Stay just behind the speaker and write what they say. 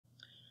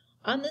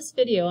On this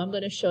video, I'm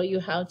going to show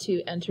you how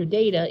to enter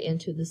data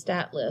into the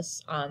stat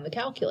lists on the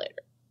calculator.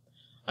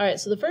 All right,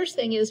 so the first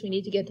thing is we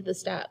need to get to the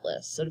stat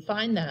list. So to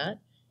find that,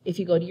 if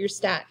you go to your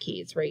stat key,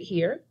 it's right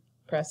here,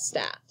 press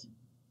stat.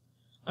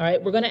 All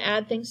right, we're going to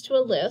add things to a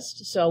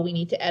list, so we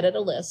need to edit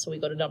a list. So we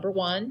go to number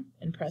 1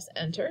 and press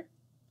enter,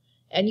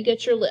 and you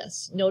get your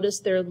lists. Notice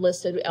they're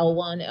listed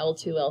L1,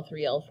 L2, L3,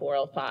 L4,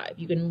 L5.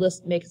 You can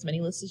make as many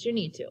lists as you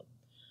need to.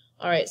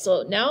 All right,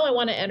 so now I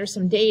want to enter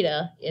some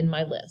data in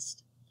my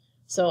list.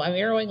 So I'm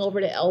arrowing over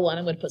to L1.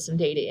 I'm going to put some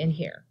data in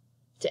here.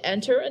 To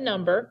enter a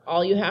number,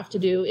 all you have to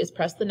do is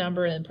press the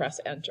number and then press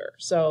enter.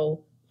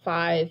 So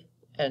 5,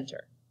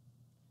 enter.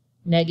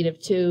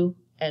 -2,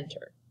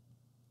 enter.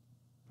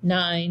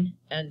 9,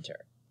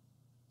 enter.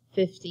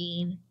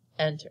 15,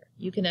 enter.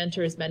 You can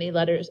enter as many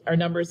letters or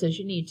numbers as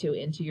you need to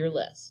into your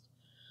list.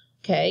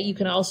 Okay, you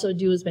can also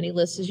do as many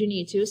lists as you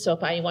need to. So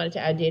if I wanted to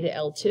add data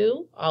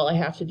L2, all I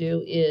have to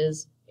do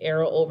is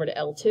arrow over to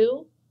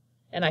L2,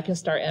 and I can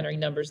start entering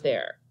numbers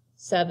there.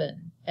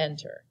 7,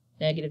 enter.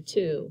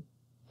 -2,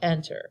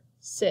 enter.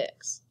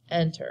 6,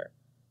 enter.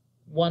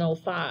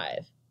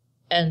 105,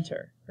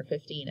 enter. Or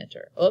 15,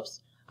 enter. Oops,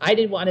 I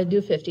didn't want to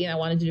do 15, I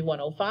wanted to do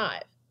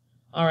 105.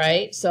 All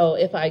right, so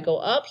if I go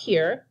up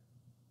here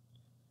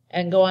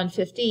and go on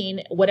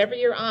 15, whatever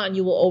you're on,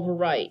 you will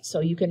overwrite. So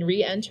you can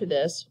re-enter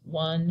this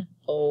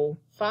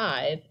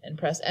 105 and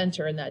press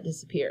enter, and that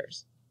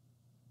disappears.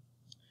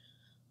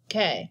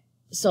 Okay,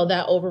 so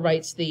that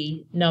overwrites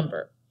the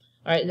number.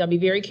 All right, now be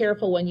very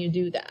careful when you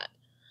do that.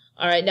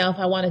 All right, now if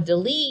I want to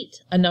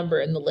delete a number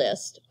in the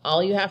list,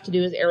 all you have to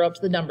do is arrow up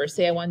to the number.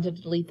 Say I wanted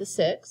to delete the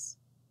 6.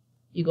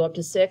 You go up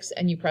to 6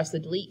 and you press the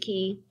delete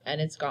key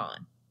and it's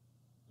gone.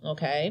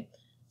 Okay,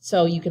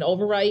 so you can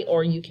overwrite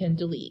or you can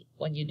delete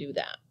when you do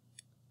that.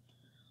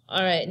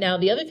 All right, now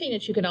the other thing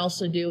that you can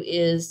also do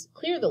is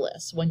clear the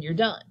list when you're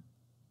done.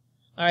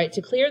 All right,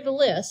 to clear the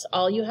list,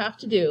 all you have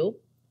to do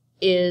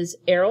is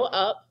arrow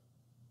up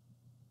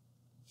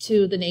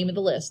to the name of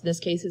the list. In this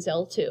case is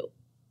L2.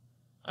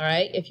 All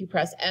right, if you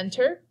press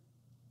enter,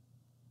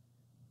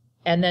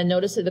 and then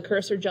notice that the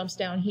cursor jumps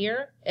down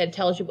here, it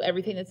tells you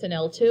everything that's in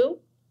L2.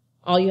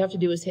 All you have to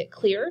do is hit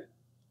clear,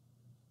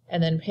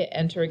 and then hit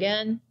enter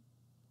again,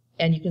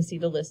 and you can see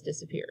the list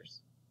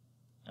disappears.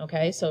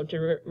 Okay, so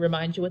to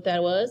remind you what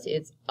that was,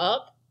 it's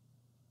up,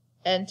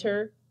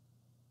 enter,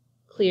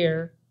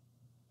 clear,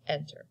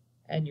 enter,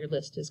 and your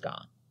list is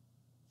gone.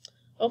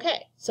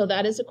 Okay, so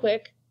that is a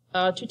quick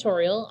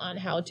tutorial on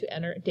how to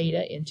enter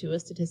data into a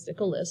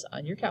statistical list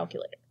on your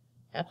calculator.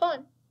 Have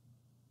fun!